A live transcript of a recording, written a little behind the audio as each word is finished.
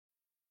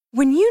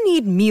When you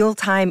need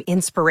mealtime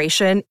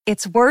inspiration,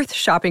 it's worth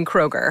shopping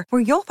Kroger,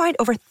 where you'll find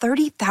over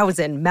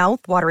 30,000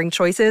 mouth-watering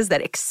choices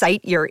that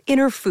excite your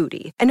inner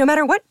foodie. And no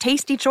matter what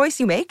tasty choice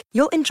you make,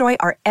 you'll enjoy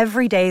our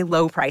everyday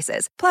low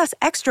prices, plus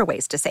extra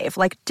ways to save,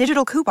 like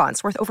digital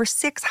coupons worth over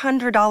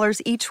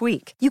 $600 each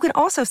week. You can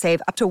also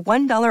save up to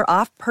 $1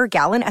 off per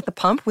gallon at the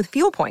pump with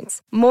fuel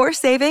points. More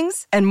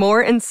savings and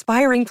more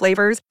inspiring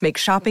flavors make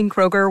shopping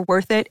Kroger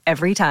worth it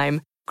every time.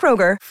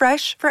 Kroger,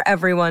 fresh for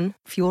everyone.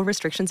 Fuel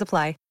restrictions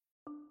apply.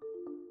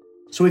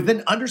 So we've been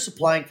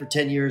undersupplying for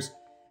 10 years,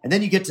 and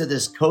then you get to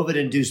this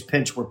COVID-induced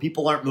pinch where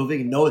people aren't moving,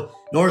 and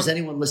nor is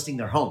anyone listing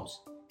their homes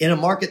in a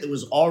market that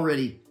was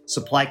already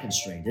supply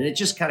constrained. And it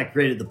just kind of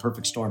created the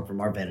perfect storm from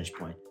our vantage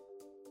point.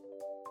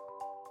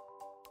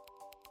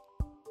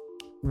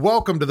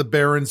 Welcome to the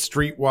Barron's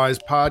Streetwise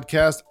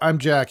podcast. I'm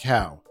Jack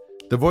Howe.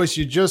 The voice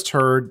you just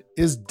heard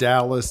is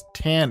Dallas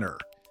Tanner.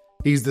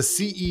 He's the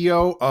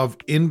CEO of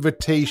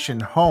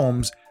Invitation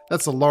Homes.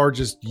 That's the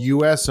largest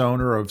U.S.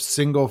 owner of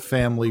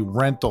single-family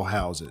rental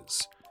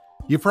houses.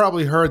 You've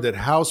probably heard that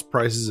house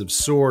prices have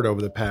soared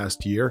over the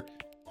past year.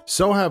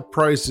 So have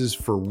prices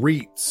for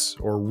REITs,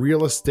 or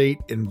real estate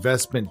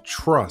investment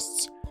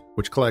trusts,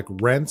 which collect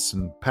rents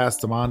and pass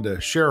them on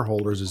to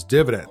shareholders as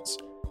dividends.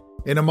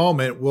 In a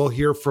moment, we'll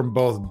hear from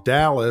both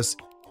Dallas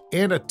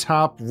and a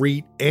top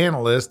REIT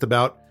analyst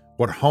about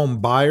what home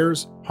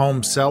buyers,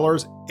 home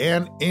sellers,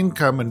 and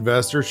income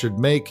investors should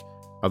make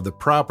of the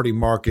property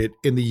market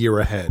in the year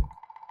ahead.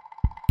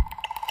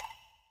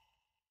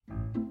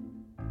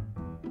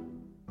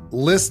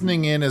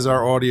 Listening in is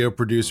our audio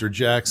producer,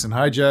 Jackson.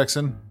 Hi,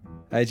 Jackson.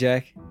 Hi,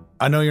 Jack.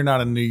 I know you're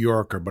not a New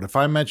Yorker, but if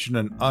I mention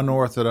an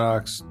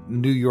unorthodox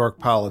New York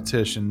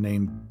politician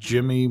named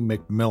Jimmy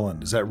McMillan,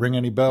 does that ring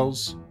any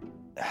bells?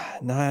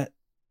 Not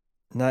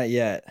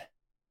yet.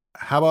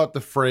 How about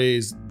the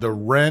phrase, the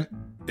rent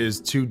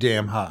is too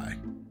damn high?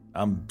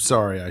 I'm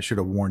sorry, I should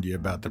have warned you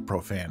about the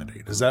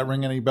profanity. Does that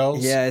ring any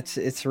bells? Yeah,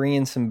 it's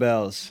ringing some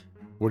bells.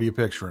 What are you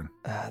picturing?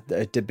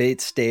 A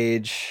debate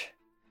stage,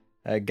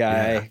 a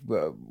guy,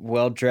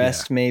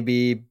 well-dressed,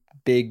 maybe,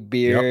 big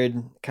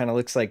beard, kind of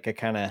looks like a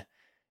kind of,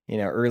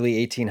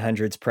 early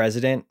 1800s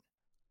president.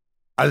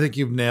 I think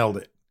you've nailed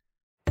it.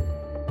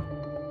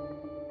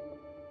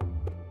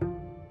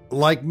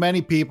 Like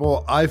many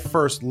people, I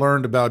first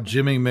learned about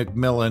Jimmy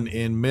McMillan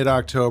in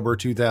mid-October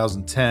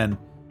 2010,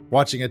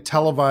 watching a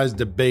televised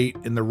debate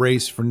in the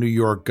race for New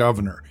York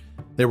governor.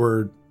 There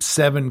were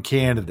 7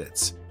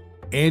 candidates.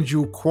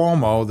 Andrew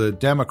Cuomo, the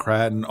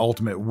Democrat and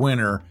ultimate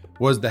winner,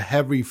 was the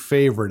heavy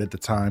favorite at the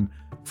time,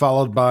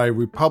 followed by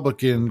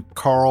Republican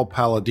Carl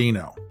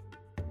Palladino.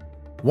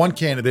 One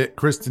candidate,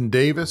 Kristen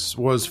Davis,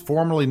 was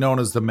formerly known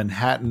as the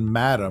Manhattan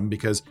Madam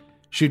because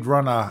she'd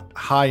run a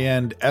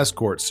high-end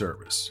escort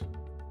service.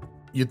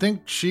 You'd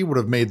think she would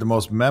have made the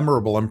most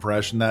memorable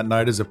impression that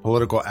night as a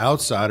political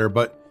outsider,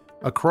 but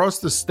across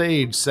the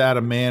stage sat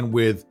a man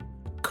with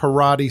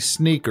karate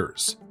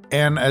sneakers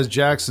and, as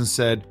Jackson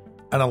said,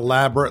 an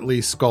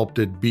elaborately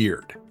sculpted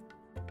beard,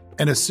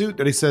 and a suit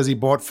that he says he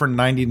bought for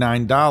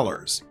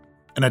 $99,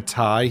 and a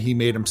tie he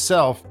made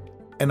himself,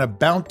 and a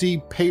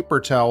Bounty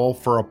paper towel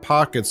for a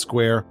pocket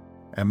square,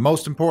 and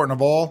most important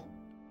of all,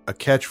 a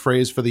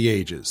catchphrase for the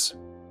ages.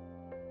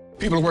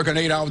 People are working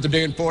 8 hours a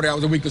day and 40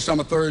 hours a week to some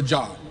a third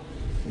job.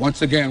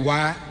 Once again,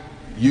 why?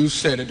 You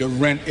said it, the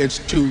rent is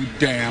too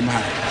damn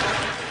high.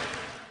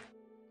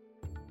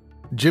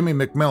 Jimmy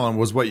McMillan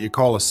was what you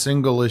call a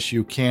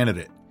single-issue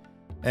candidate,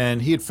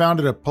 and he had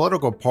founded a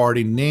political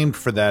party named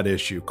for that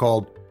issue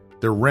called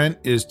the Rent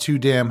is Too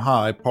Damn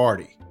High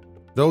Party.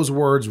 Those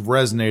words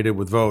resonated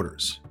with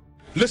voters.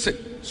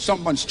 Listen,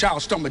 someone's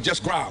child's stomach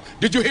just growled.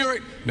 Did you hear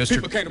it?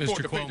 People can't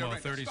afford to pay their Cuomo,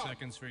 rent. 30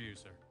 seconds for you,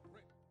 sir.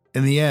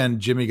 In the end,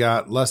 Jimmy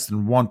got less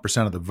than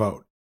 1% of the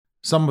vote.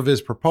 Some of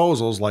his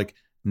proposals, like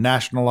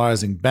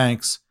nationalizing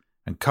banks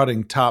and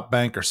cutting top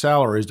banker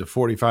salaries to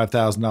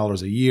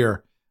 $45,000 a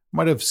year,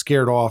 might have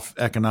scared off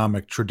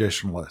economic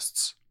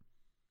traditionalists.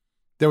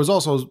 There was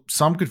also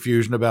some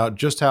confusion about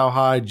just how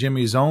high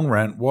Jimmy's own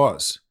rent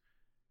was.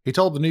 He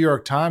told the New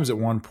York Times at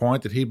one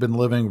point that he'd been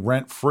living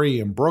rent-free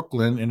in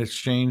Brooklyn in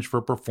exchange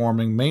for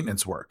performing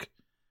maintenance work.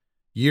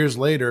 Years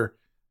later,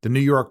 the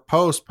New York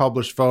Post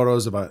published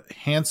photos of a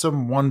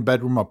handsome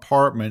one-bedroom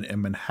apartment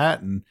in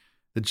Manhattan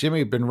that Jimmy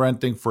had been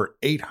renting for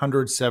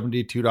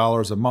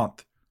 $872 a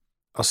month,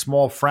 a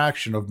small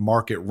fraction of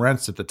market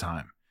rents at the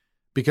time,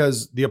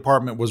 because the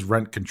apartment was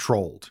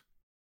rent-controlled.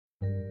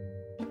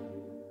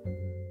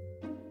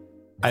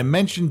 I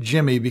mentioned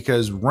Jimmy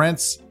because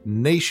rents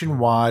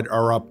nationwide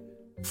are up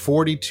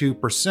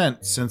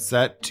 42% since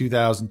that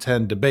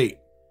 2010 debate,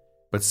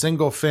 but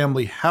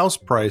single-family house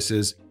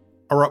prices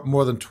are up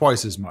more than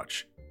twice as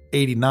much,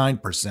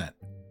 89%,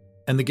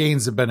 and the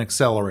gains have been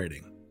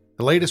accelerating.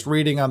 The latest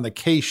reading on the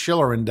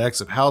Case-Shiller Index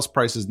of house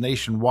prices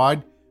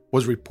nationwide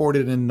was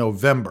reported in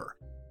November,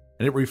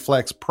 and it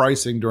reflects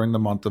pricing during the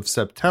month of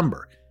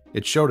September.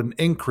 It showed an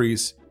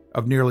increase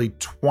of nearly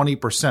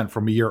 20%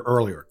 from a year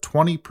earlier,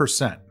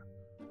 20%.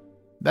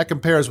 That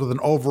compares with an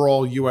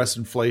overall U.S.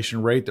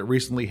 inflation rate that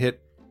recently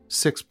hit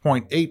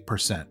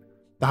 6.8%,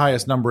 the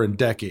highest number in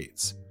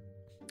decades.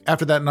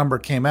 After that number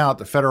came out,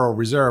 the Federal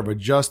Reserve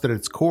adjusted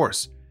its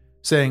course,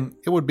 saying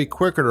it would be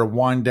quicker to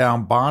wind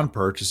down bond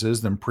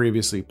purchases than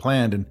previously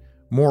planned and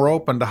more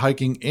open to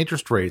hiking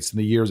interest rates in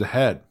the years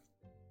ahead.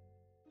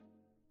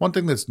 One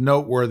thing that's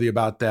noteworthy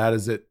about that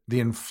is that the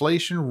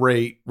inflation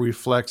rate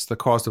reflects the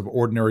cost of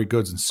ordinary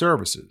goods and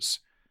services,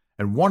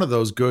 and one of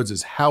those goods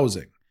is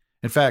housing.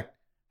 In fact,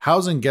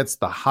 housing gets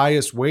the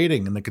highest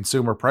weighting in the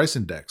Consumer Price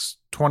Index,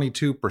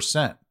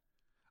 22%.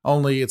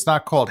 Only it's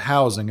not called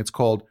housing, it's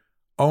called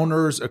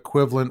owner's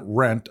equivalent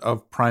rent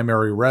of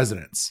primary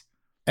residence.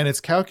 And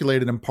it's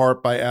calculated in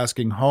part by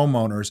asking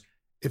homeowners,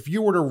 if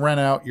you were to rent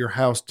out your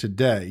house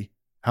today,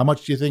 how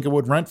much do you think it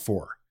would rent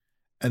for?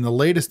 And the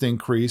latest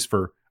increase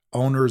for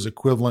owner's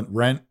equivalent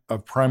rent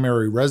of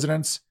primary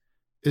residence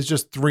is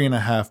just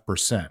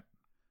 3.5%.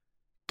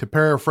 To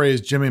paraphrase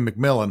Jimmy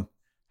McMillan,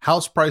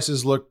 house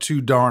prices look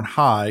too darn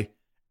high,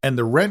 and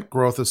the rent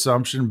growth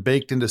assumption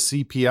baked into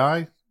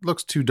CPI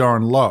looks too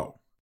darn low.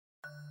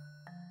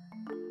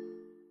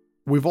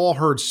 We've all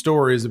heard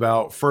stories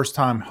about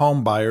first-time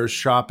home buyers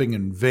shopping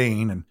in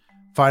vain and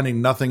finding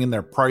nothing in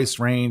their price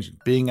range and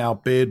being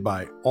outbid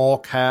by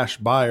all-cash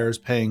buyers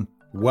paying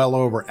well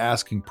over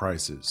asking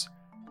prices.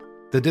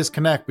 The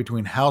disconnect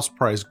between house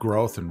price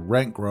growth and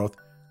rent growth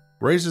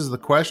raises the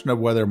question of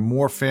whether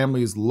more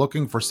families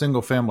looking for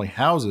single-family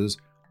houses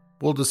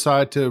will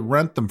decide to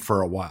rent them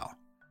for a while.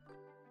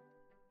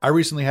 I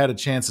recently had a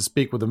chance to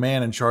speak with a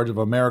man in charge of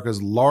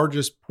America's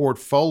largest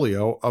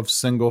portfolio of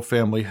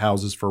single-family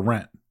houses for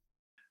rent.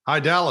 Hi,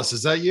 Dallas.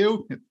 Is that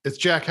you? It's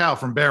Jack Howe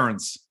from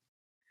Barron's.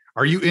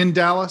 Are you in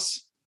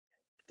Dallas?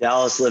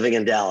 Dallas, living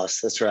in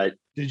Dallas. That's right.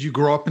 Did you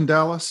grow up in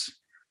Dallas?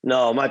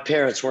 No, my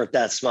parents weren't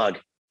that smug.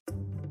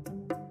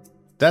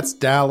 That's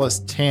Dallas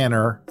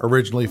Tanner,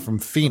 originally from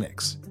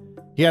Phoenix.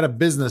 He had a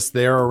business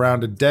there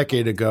around a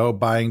decade ago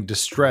buying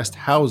distressed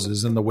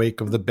houses in the wake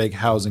of the big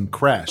housing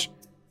crash.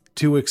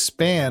 To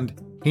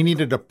expand, he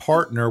needed a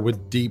partner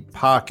with deep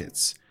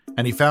pockets,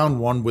 and he found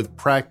one with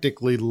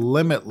practically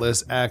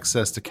limitless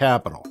access to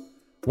capital.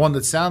 One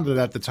that sounded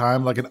at the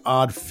time like an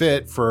odd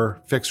fit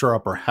for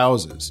fixer-upper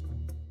houses.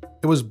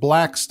 It was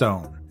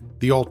Blackstone,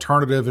 the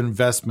alternative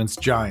investments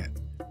giant.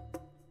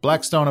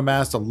 Blackstone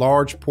amassed a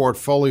large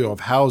portfolio of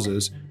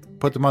houses,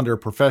 put them under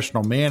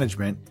professional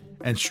management,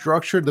 and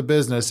structured the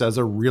business as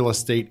a real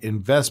estate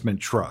investment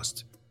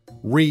trust.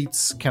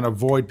 REITs can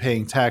avoid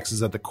paying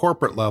taxes at the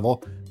corporate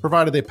level,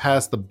 provided they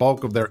pass the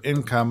bulk of their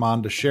income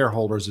on to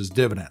shareholders as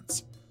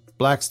dividends.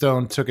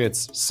 Blackstone took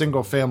its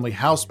single-family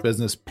house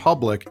business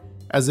public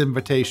as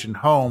Invitation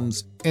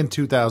Homes in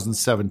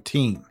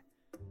 2017.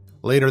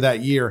 Later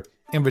that year,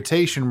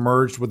 Invitation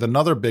merged with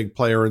another big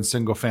player in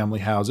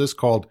single-family houses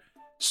called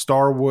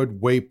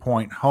Starwood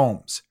Waypoint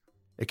Homes.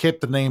 It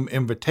kept the name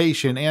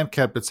Invitation and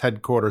kept its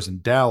headquarters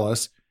in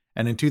Dallas,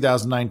 and in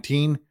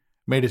 2019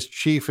 made its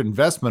chief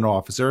investment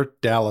officer,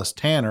 Dallas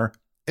Tanner,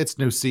 its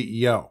new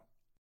CEO.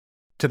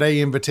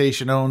 Today,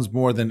 Invitation owns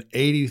more than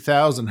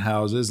 80,000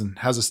 houses and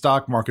has a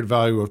stock market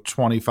value of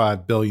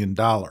 $25 billion.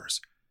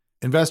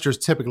 Investors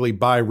typically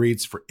buy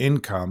REITs for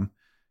income.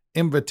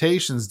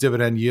 Invitation's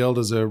dividend yield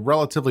is a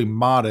relatively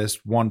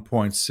modest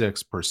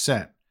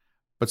 1.6%.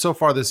 But so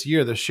far this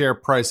year, the share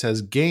price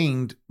has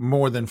gained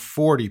more than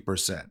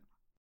 40%.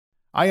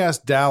 I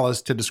asked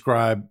Dallas to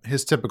describe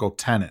his typical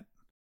tenant.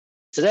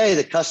 Today,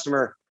 the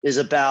customer is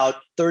about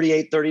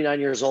 38, 39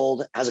 years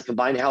old, has a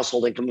combined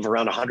household income of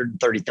around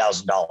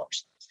 $130,000.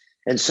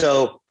 And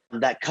so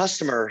that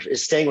customer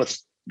is staying with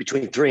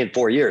between 3 and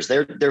 4 years.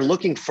 They're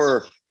looking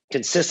for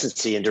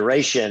consistency and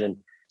duration. And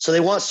so they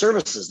want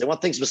services. They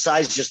want things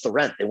besides just the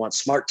rent. They want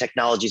smart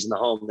technologies in the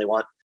home. They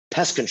want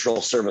pest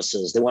control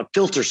services. They want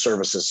filter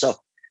services. So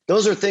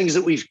those are things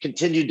that we've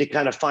continued to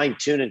kind of fine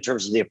tune in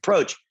terms of the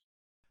approach.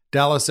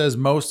 Dallas says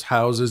most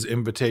houses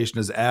Invitation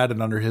has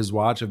added under his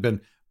watch have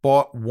been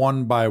bought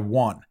one by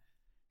one.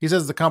 He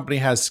says the company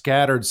has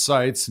scattered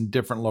sites in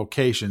different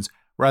locations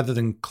rather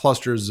than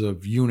clusters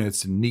of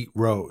units in neat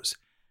rows.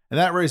 And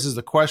that raises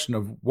the question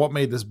of what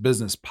made this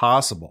business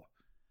possible.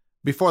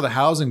 Before the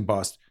housing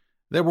bust,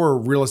 there were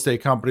real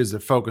estate companies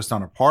that focused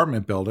on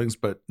apartment buildings,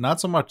 but not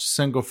so much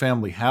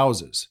single-family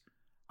houses.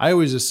 I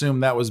always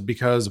assumed that was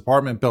because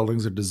apartment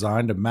buildings are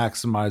designed to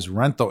maximize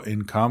rental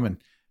income and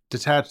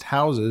detached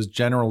houses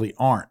generally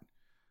aren't.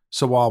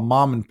 So while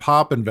mom and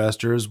pop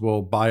investors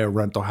will buy a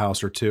rental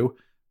house or two,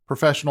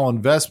 professional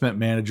investment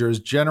managers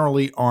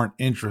generally aren't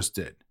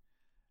interested.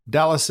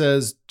 Dallas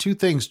says two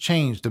things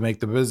changed to make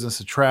the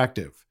business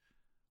attractive.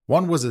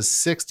 One was a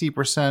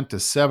 60% to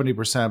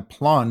 70%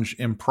 plunge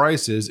in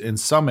prices in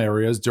some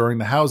areas during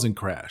the housing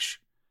crash.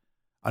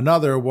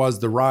 Another was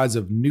the rise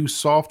of new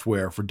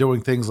software for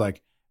doing things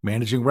like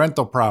managing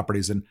rental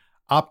properties and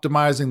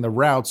optimizing the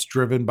routes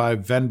driven by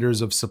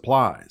vendors of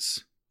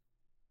supplies.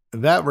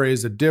 That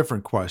raised a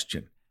different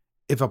question.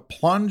 If a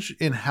plunge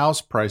in house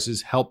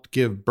prices helped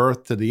give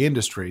birth to the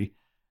industry,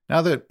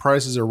 now that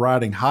prices are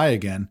riding high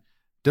again,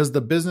 does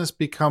the business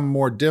become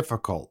more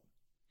difficult?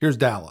 Here's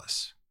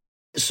Dallas.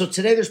 So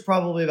today there's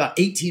probably about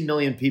 18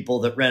 million people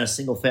that rent a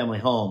single family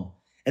home.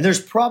 And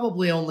there's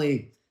probably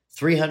only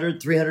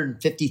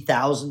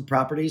 350,000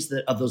 properties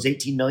that of those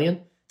 18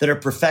 million that are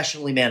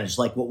professionally managed,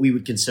 like what we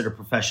would consider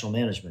professional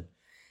management.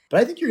 But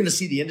I think you're going to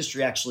see the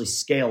industry actually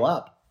scale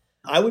up.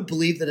 I would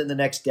believe that in the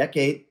next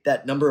decade,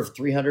 that number of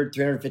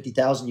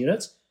 350,000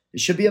 units, it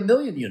should be 1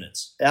 million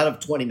units out of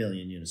 20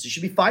 million units. It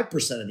should be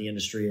 5% of the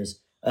industry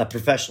is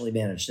professionally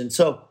managed. And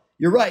so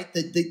you're right,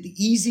 the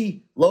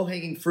easy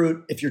low-hanging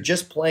fruit, if you're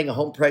just playing a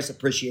home price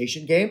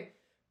appreciation game,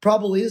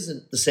 probably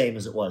isn't the same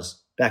as it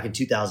was back in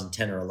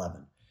 2010 or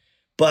 11.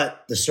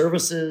 But the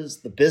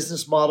services, the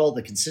business model,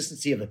 the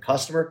consistency of the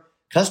customer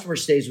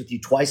stays with you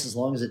twice as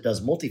long as it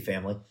does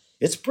multifamily.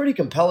 It's a pretty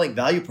compelling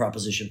value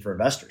proposition for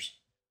investors.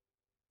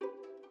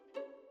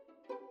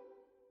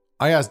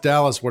 I asked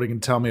Dallas what he can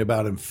tell me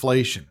about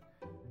inflation.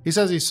 He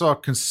says he saw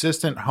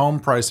consistent home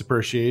price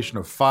appreciation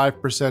of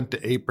 5% to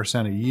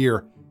 8% a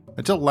year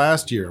until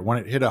last year when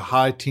it hit a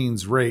high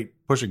teens rate,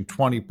 pushing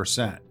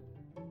 20%.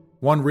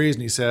 One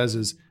reason, he says,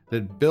 is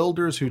that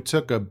builders who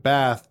took a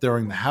bath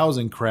during the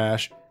housing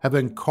crash have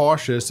been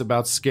cautious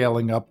about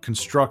scaling up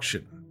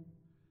construction.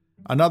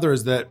 Another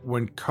is that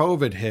when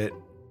COVID hit,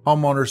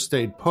 homeowners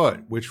stayed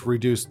put, which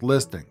reduced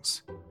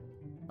listings.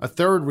 A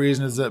third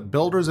reason is that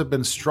builders have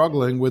been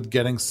struggling with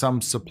getting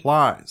some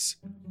supplies.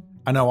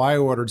 I know I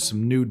ordered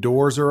some new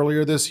doors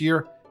earlier this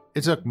year.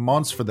 It took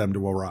months for them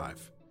to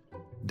arrive.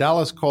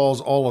 Dallas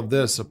calls all of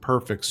this a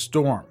perfect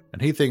storm,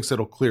 and he thinks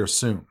it'll clear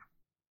soon.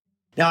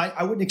 Now,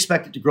 I wouldn't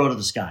expect it to grow to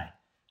the sky.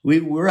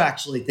 We're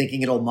actually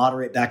thinking it'll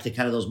moderate back to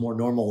kind of those more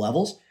normal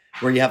levels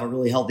where you have a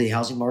really healthy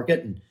housing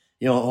market and,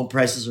 home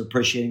prices are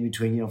appreciating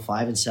between,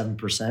 5 and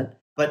 7%.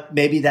 But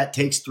maybe that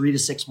takes 3 to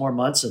 6 more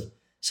months of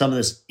some of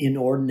this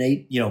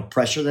inordinate,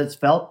 pressure that's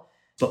felt.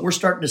 But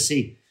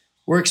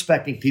we're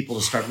expecting people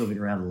to start moving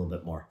around a little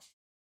bit more.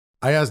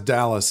 I asked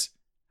Dallas,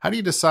 how do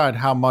you decide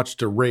how much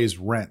to raise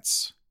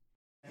rents?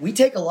 We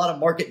take a lot of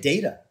market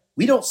data.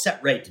 We don't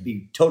set rate, to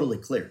be totally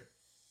clear.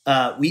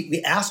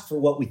 We ask for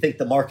what we think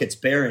the market's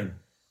bearing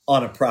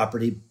on a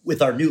property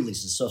with our new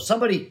leases. So if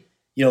somebody,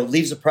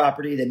 leaves a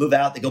property, they move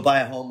out, they go buy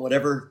a home,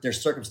 whatever their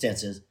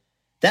circumstance is,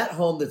 that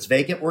home that's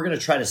vacant, we're going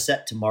to try to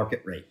set to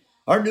market rate.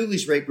 Our new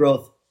lease rate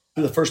growth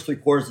through the first 3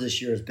 quarters of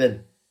this year has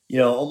been,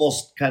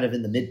 almost kind of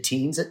in the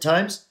mid-teens at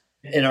times.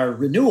 And our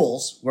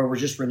renewals, where we're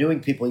just renewing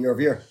people year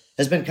over year,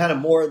 has been kind of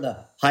more in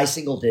the high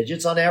single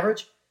digits on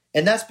average.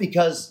 And that's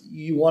because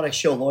you want to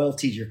show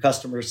loyalty to your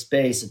customer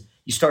space and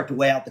you start to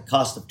weigh out the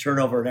cost of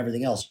turnover and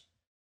everything else.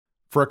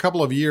 For a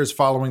couple of years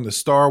following the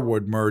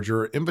Starwood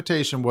merger,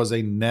 Invitation was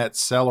a net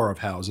seller of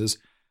houses.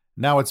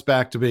 Now it's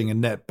back to being a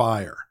net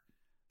buyer.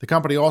 The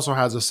company also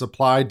has a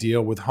supply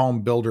deal with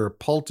home builder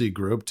Pulte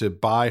Group to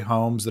buy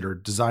homes that are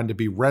designed to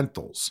be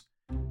rentals.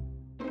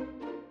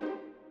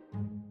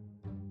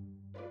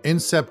 In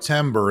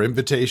September,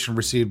 Invitation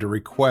received a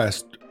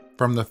request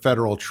from the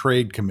Federal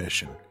Trade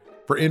Commission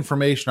for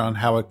information on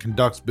how it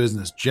conducts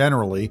business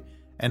generally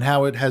and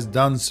how it has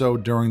done so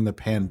during the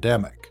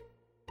pandemic.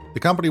 The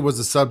company was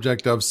the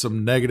subject of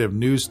some negative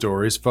news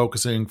stories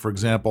focusing, for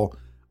example,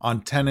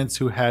 on tenants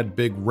who had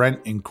big rent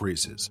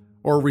increases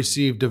or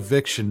received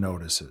eviction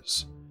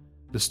notices.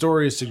 The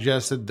stories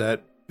suggested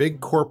that big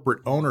corporate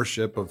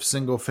ownership of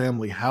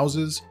single-family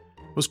houses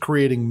was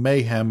creating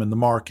mayhem in the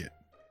market.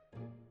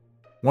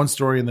 One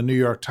story in the New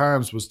York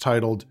Times was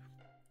titled,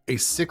 "A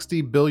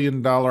 $60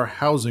 billion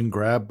housing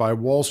grab by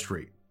Wall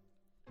Street."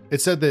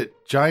 It said that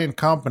giant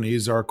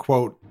companies are,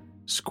 quote,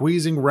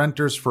 squeezing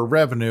renters for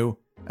revenue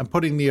and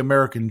putting the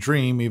American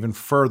dream even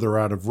further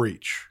out of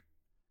reach.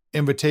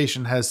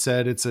 Invitation has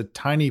said it's a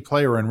tiny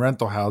player in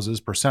rental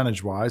houses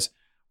percentage-wise,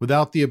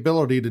 without the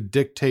ability to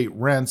dictate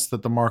rents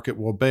that the market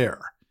will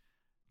bear.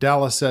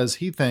 Dallas says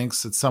he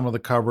thinks that some of the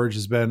coverage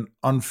has been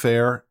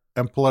unfair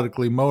and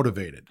politically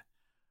motivated.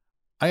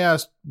 I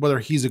asked whether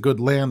he's a good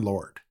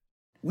landlord.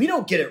 We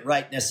don't get it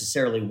right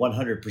necessarily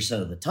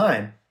 100% of the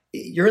time.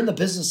 You're in the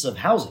business of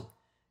housing.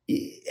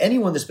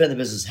 Anyone that's been in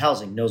the business of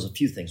housing knows a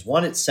few things.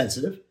 One, it's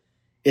sensitive.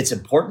 It's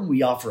important.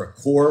 We offer a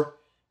core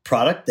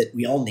product that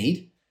we all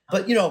need.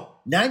 But,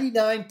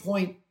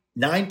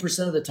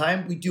 99.9% of the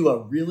time, we do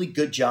a really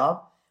good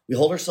job. We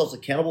hold ourselves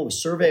accountable. We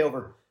survey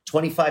over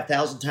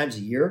 25,000 times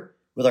a year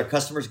with our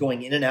customers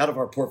going in and out of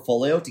our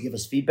portfolio to give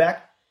us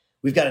feedback.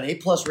 We've got an A+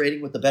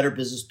 rating with the Better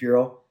Business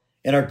Bureau,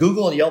 and our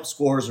Google and Yelp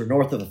scores are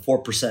north of a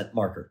 4%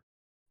 marker.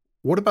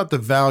 What about the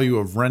value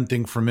of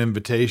renting from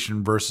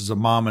Invitation versus a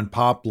mom and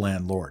pop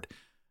landlord?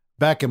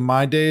 Back in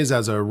my days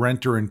as a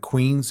renter in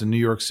Queens and New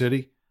York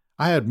City,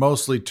 I had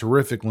mostly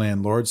terrific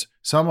landlords,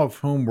 some of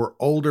whom were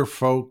older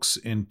folks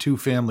in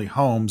 2-family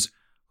homes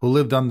who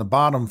lived on the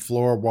bottom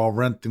floor while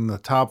renting the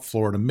top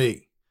floor to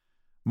me.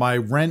 My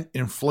rent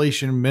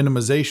inflation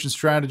minimization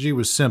strategy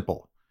was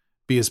simple: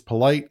 be as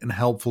polite and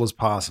helpful as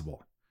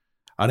possible.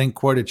 I didn't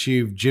quite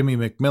achieve Jimmy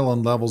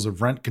McMillan levels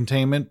of rent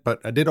containment,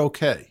 but I did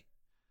okay.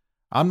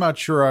 I'm not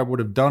sure I would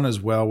have done as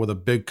well with a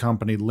big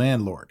company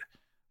landlord,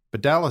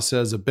 but Dallas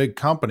says a big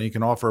company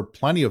can offer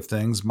plenty of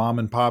things mom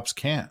and pops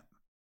can't.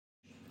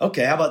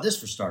 Okay, how about this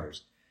for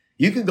starters?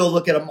 You can go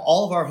look at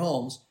all of our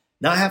homes,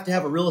 not have to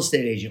have a real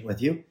estate agent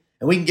with you,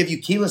 And we can give you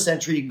keyless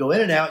entry. You can go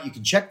in and out. You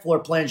can check floor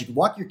plans. You can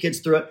walk your kids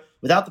through it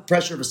without the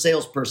pressure of a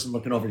salesperson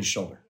looking over your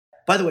shoulder.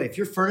 By the way, if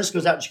your furnace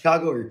goes out in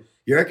Chicago or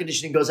your air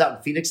conditioning goes out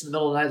in Phoenix in the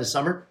middle of the night of the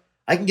summer,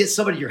 I can get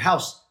somebody to your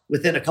house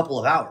within a couple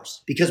of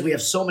hours because we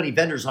have so many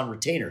vendors on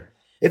retainer.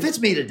 If it's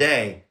me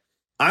today,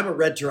 I'm a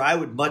renter. I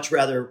would much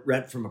rather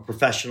rent from a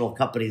professional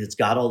company that's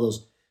got all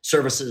those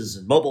services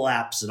and mobile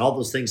apps and all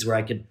those things where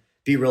I can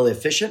be really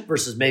efficient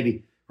versus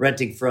maybe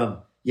renting from,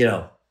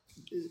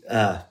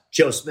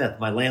 Joe Smith,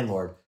 my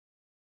landlord.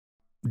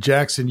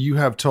 Jackson, you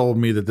have told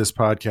me that this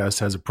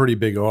podcast has a pretty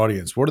big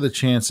audience. What are the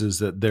chances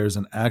that there's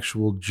an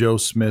actual Joe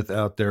Smith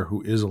out there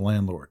who is a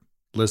landlord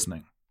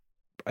listening?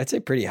 I'd say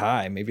pretty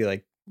high, maybe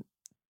like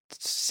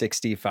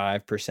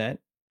 65%.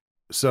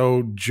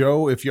 So,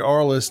 Joe, if you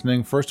are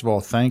listening, first of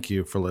all, thank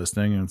you for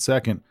listening. And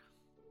second,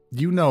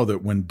 you know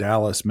that when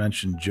Dallas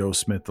mentioned Joe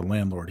Smith, the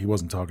landlord, he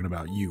wasn't talking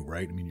about you,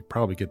 right? I mean, you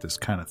probably get this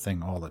kind of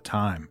thing all the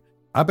time.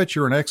 I bet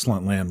you're an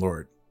excellent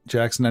landlord.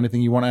 Jackson,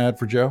 anything you want to add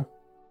for Joe?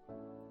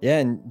 Yeah,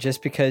 and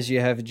just because you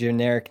have a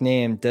generic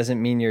name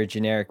doesn't mean you're a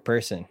generic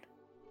person.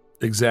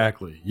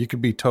 Exactly. You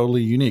could be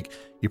totally unique.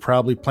 You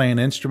probably play an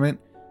instrument,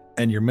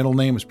 and your middle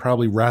name is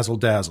probably Razzle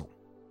Dazzle.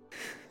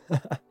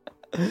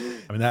 I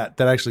mean, that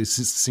actually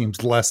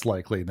seems less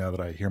likely now that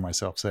I hear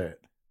myself say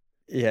it.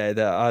 Yeah,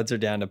 the odds are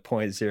down to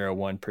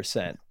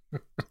 0.01%.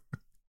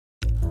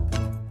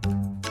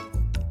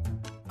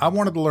 I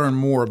wanted to learn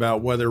more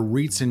about whether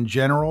REITs in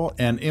general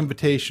and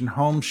Invitation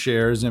Home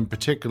shares in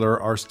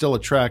particular are still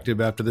attractive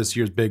after this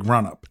year's big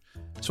run-up.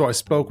 So I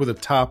spoke with a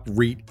top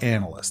REIT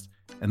analyst,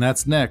 and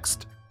that's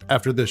next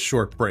after this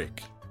short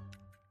break.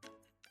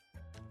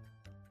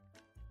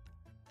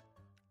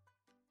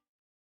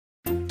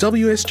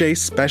 WSJ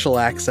Special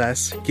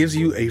Access gives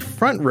you a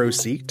front row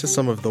seat to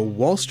some of the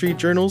Wall Street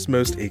Journal's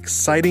most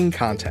exciting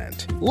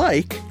content,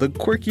 like The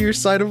Quirkier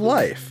Side of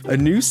Life, a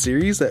new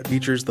series that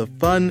features the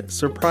fun,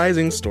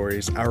 surprising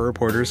stories our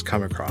reporters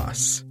come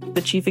across.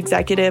 The chief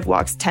executive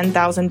walks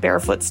 10,000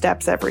 barefoot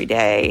steps every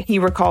day. He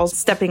recalls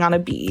stepping on a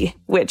bee,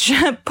 which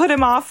put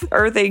him off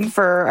earthing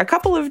for a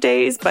couple of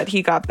days, but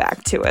he got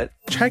back to it.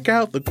 Check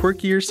out The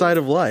Quirkier Side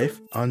of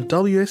Life on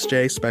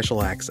WSJ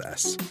Special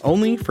Access,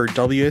 only for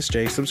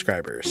WSJ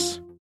subscribers.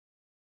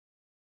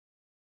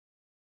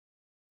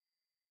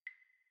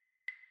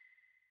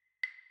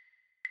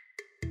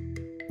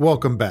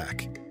 Welcome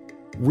back.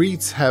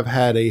 REITs have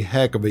had a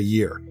heck of a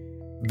year.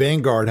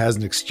 Vanguard has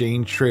an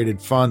exchange-traded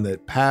fund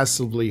that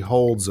passively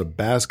holds a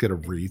basket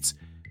of REITs.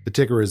 The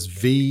ticker is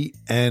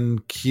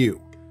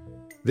VNQ.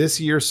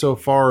 This year so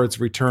far, it's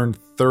returned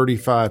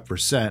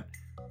 35%,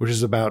 which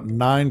is about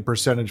 9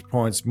 percentage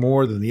points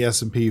more than the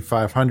S&P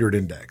 500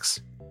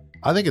 index.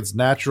 I think it's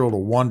natural to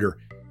wonder,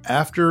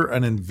 after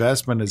an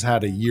investment has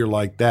had a year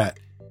like that,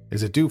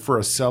 is it due for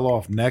a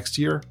sell-off next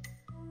year?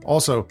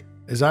 Also,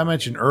 as I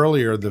mentioned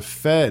earlier, the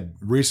Fed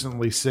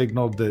recently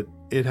signaled that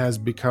it has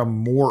become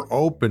more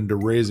open to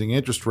raising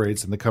interest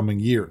rates in the coming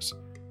years.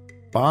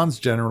 Bonds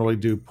generally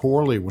do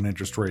poorly when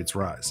interest rates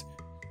rise.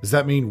 Does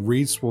that mean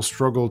REITs will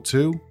struggle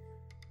too?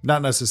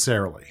 Not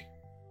necessarily.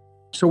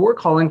 So we're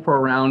calling for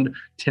around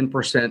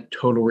 10%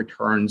 total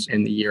returns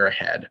in the year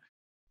ahead.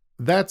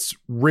 That's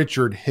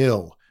Richard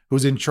Hill,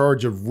 who's in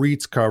charge of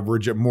REITs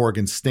coverage at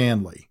Morgan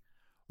Stanley.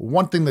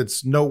 One thing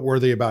that's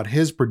noteworthy about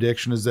his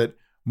prediction is that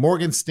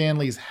Morgan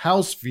Stanley's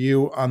house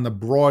view on the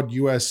broad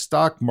U.S.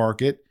 stock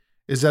market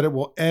is that it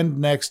will end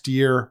next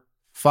year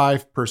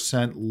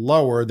 5%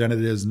 lower than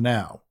it is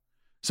now.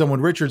 So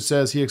when Richard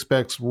says he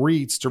expects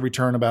REITs to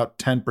return about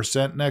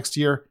 10% next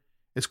year,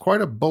 it's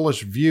quite a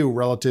bullish view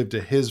relative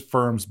to his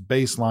firm's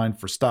baseline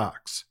for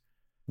stocks.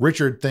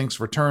 Richard thinks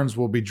returns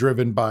will be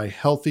driven by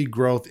healthy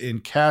growth in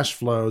cash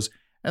flows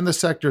and the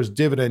sector's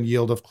dividend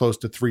yield of close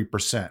to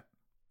 3%.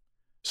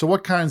 So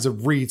what kinds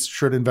of REITs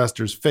should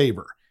investors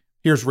favor?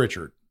 Here's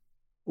Richard.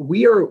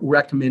 We are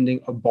recommending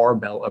a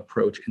barbell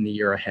approach in the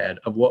year ahead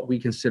of what we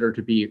consider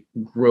to be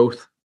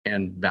growth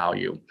and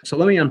value. So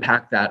let me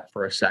unpack that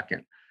for a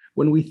second.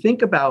 When we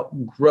think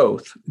about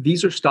growth,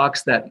 these are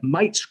stocks that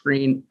might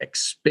screen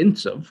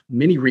expensive.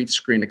 Many REITs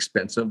screen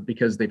expensive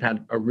because they've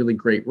had a really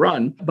great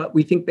run, but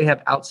we think they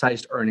have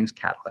outsized earnings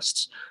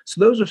catalysts. So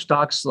those are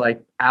stocks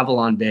like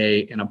Avalon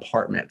Bay and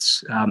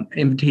apartments,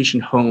 Invitation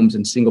Homes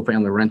and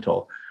single-family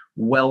rental,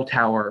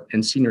 Welltower,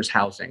 and seniors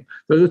housing.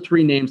 Those are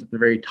three names at the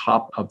very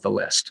top of the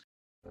list.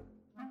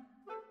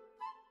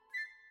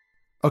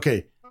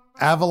 Okay,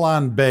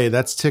 Avalon Bay,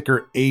 that's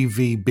ticker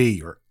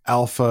AVB, or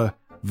Alpha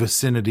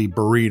Vicinity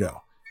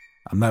Burrito.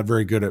 I'm not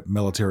very good at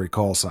military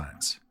call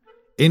signs.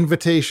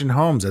 Invitation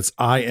Homes, that's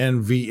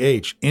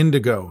INVH,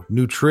 Indigo,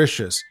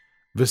 Nutritious,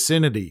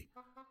 Vicinity,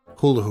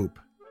 Hula Hoop,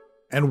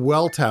 and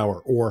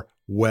Welltower, or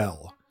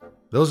Well.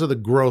 Those are the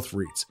growth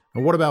REITs.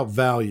 And what about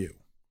value?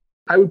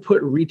 I would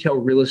put retail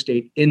real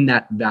estate in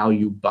that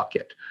value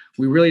bucket.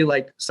 We really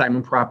like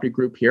Simon Property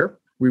Group here.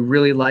 We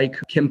really like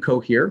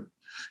Kimco here.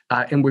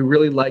 And we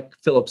really like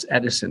Phillips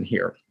Edison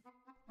here.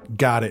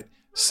 Got it.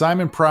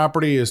 Simon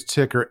Property is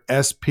ticker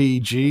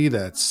SPG,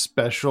 that's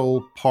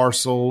Special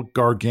Parcel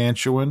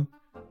Gargantuan.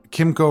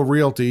 Kimco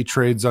Realty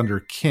trades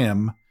under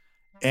Kim.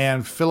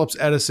 and Phillips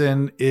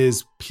Edison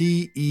is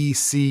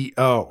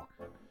PECO.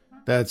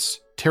 That's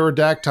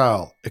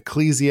pterodactyl,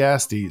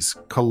 Ecclesiastes,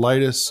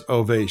 colitis,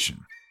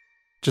 ovation.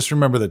 Just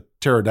remember that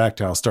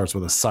pterodactyl starts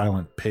with a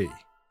silent P.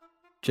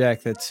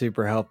 Jack, that's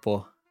super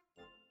helpful.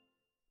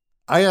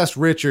 I asked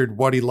Richard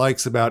what he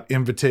likes about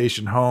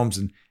Invitation Homes,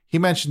 and he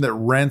mentioned that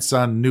rents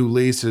on new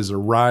leases are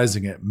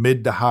rising at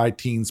mid to high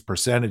teens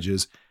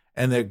percentages,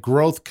 and that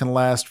growth can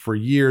last for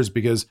years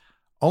because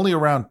only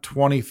around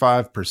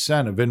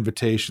 25% of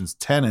Invitation's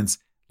tenants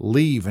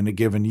leave in a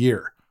given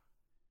year.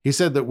 He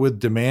said that with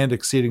demand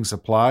exceeding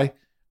supply,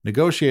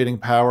 negotiating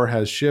power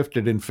has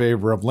shifted in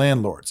favor of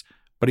landlords,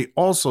 but he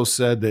also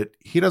said that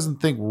he doesn't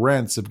think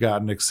rents have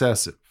gotten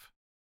excessive.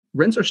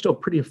 Rents are still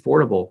pretty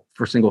affordable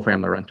for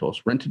single-family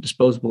rentals. Rent to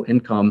disposable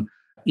income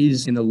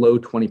is in the low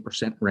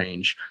 20%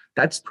 range.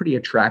 That's pretty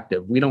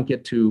attractive. We don't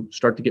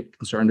start to get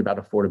concerned about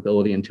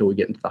affordability until we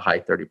get into the high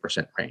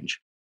 30% range.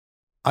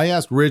 I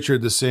asked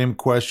Richard the same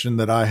question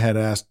that I had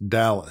asked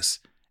Dallas.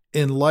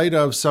 In light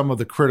of some of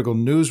the critical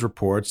news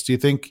reports, do you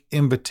think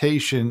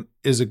Invitation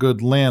is a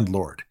good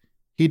landlord?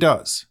 He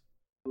does.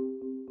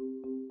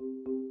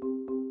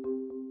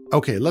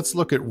 Okay, let's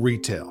look at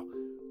retail.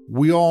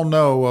 We all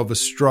know of a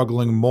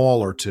struggling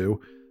mall or two,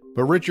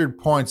 but Richard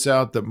points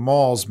out that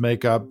malls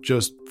make up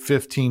just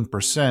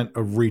 15%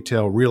 of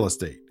retail real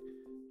estate.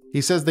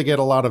 He says they get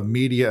a lot of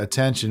media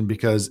attention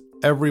because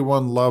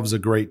everyone loves a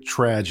great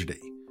tragedy.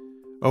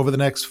 Over the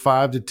next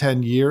 5 to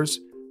 10 years,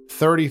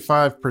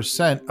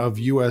 35% of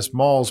U.S.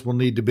 malls will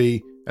need to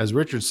be, as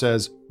Richard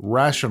says,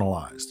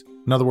 rationalized.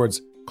 In other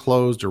words,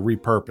 closed or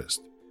repurposed.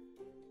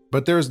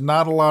 But there's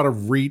not a lot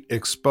of REIT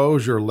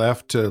exposure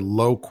left to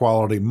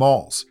low-quality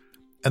malls,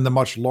 and the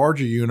much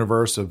larger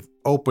universe of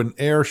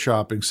open-air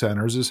shopping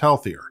centers is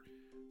healthier.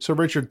 So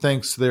Richard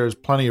thinks there's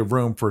plenty of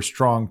room for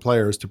strong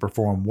players to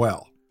perform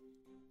well.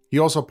 He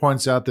also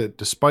points out that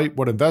despite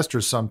what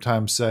investors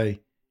sometimes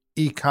say,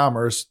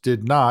 e-commerce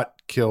did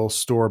not kill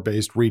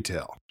store-based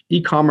retail.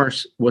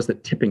 E-commerce was the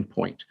tipping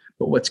point,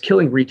 but what's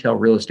killing retail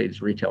real estate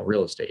is retail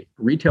real estate.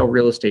 Retail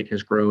real estate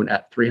has grown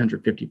at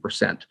 350%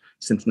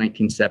 since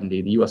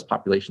 1970. The U.S.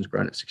 population has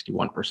grown at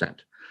 61%.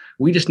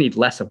 We just need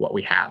less of what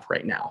we have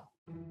right now.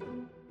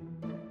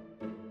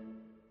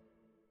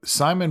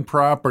 Simon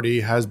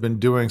Property has been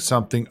doing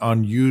something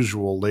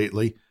unusual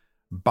lately,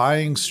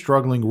 buying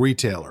struggling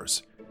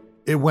retailers.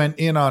 It went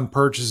in on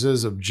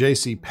purchases of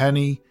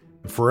JCPenney,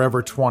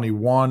 Forever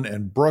 21,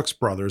 and Brooks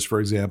Brothers, for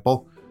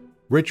example.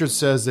 Richard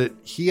says that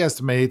he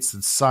estimates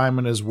that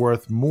Simon is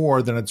worth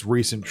more than its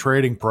recent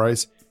trading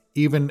price,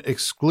 even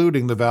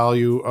excluding the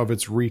value of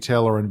its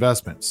retailer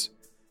investments.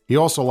 He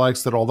also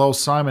likes that although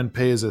Simon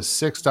pays a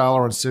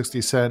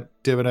 $6.60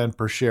 dividend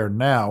per share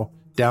now,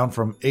 down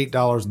from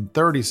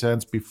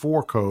 $8.30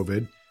 before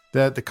COVID,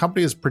 that the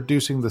company is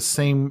producing the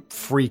same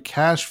free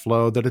cash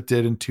flow that it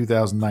did in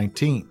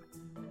 2019.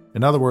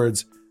 In other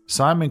words,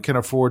 Simon can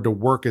afford to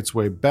work its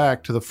way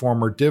back to the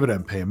former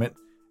dividend payment,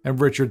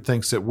 and Richard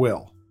thinks it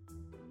will.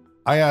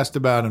 I asked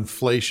about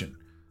inflation.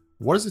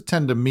 What does it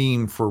tend to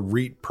mean for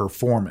REIT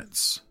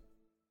performance?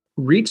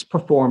 REITs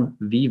perform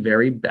the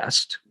very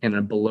best in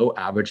a below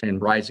average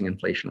and rising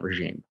inflation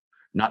regime.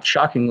 Not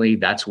shockingly,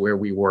 that's where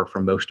we were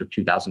for most of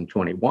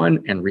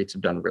 2021, and REITs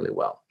have done really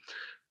well.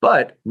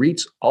 But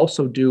REITs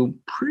also do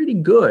pretty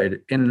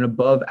good in an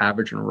above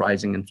average and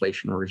rising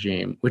inflation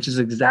regime, which is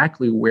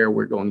exactly where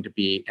we're going to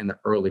be in the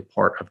early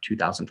part of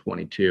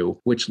 2022,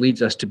 which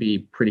leads us to be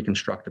pretty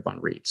constructive on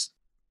REITs.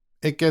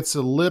 It gets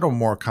a little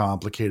more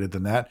complicated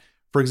than that.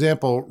 For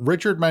example,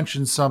 Richard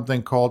mentioned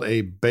something called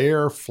a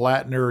Baer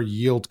Flatner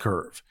yield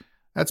curve.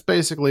 That's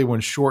basically when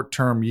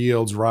short-term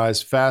yields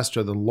rise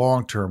faster than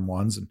long-term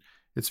ones, and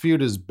it's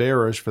viewed as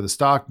bearish for the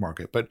stock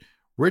market. But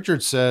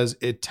Richard says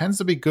it tends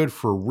to be good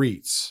for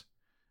REITs.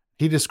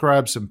 He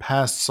describes some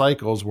past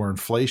cycles where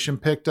inflation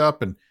picked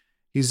up, and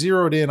he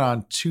zeroed in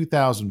on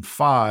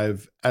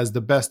 2005 as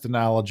the best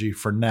analogy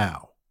for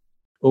now.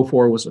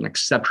 2004 was an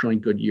exceptionally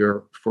good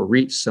year for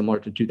REITs, similar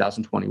to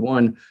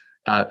 2021.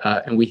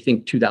 And we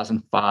think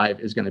 2005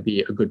 is going to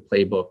be a good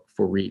playbook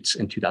for REITs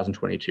in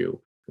 2022.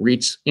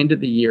 REITs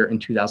ended the year in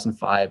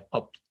 2005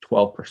 up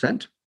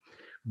 12%,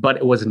 but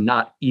it was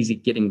not easy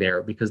getting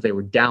there because they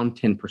were down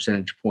 10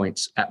 percentage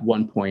points at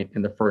one point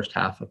in the first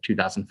half of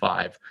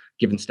 2005,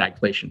 given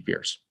stagflation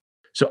fears.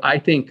 So I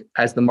think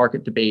as the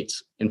market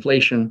debates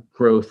inflation,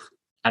 growth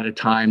at a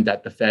time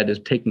that the Fed is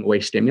taking away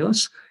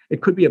stimulus,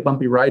 it could be a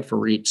bumpy ride for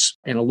REITs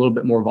and a little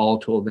bit more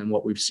volatile than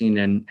what we've seen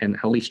in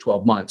at least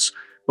 12 months.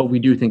 But we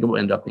do think it will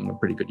end up being a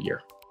pretty good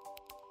year.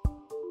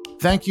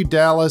 Thank you,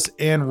 Dallas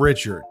and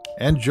Richard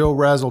and Joe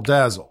Razzle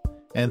Dazzle.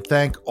 And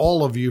thank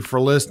all of you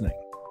for listening.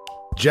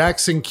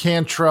 Jackson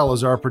Cantrell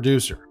is our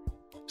producer.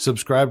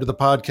 Subscribe to the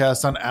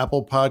podcast on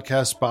Apple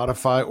Podcasts,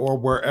 Spotify, or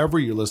wherever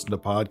you listen to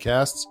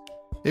podcasts.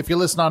 If you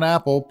listen on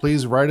Apple,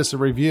 please write us a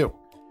review.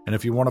 And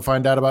if you want to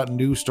find out about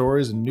new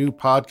stories and new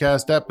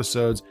podcast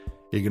episodes,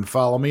 you can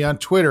follow me on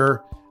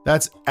Twitter.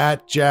 That's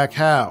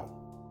 @JackHow.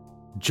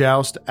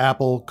 Joust,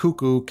 apple,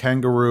 cuckoo,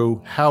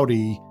 kangaroo,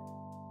 howdy,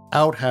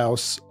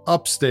 outhouse,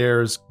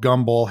 upstairs,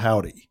 gumball,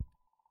 howdy.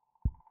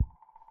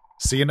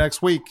 See you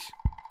next week.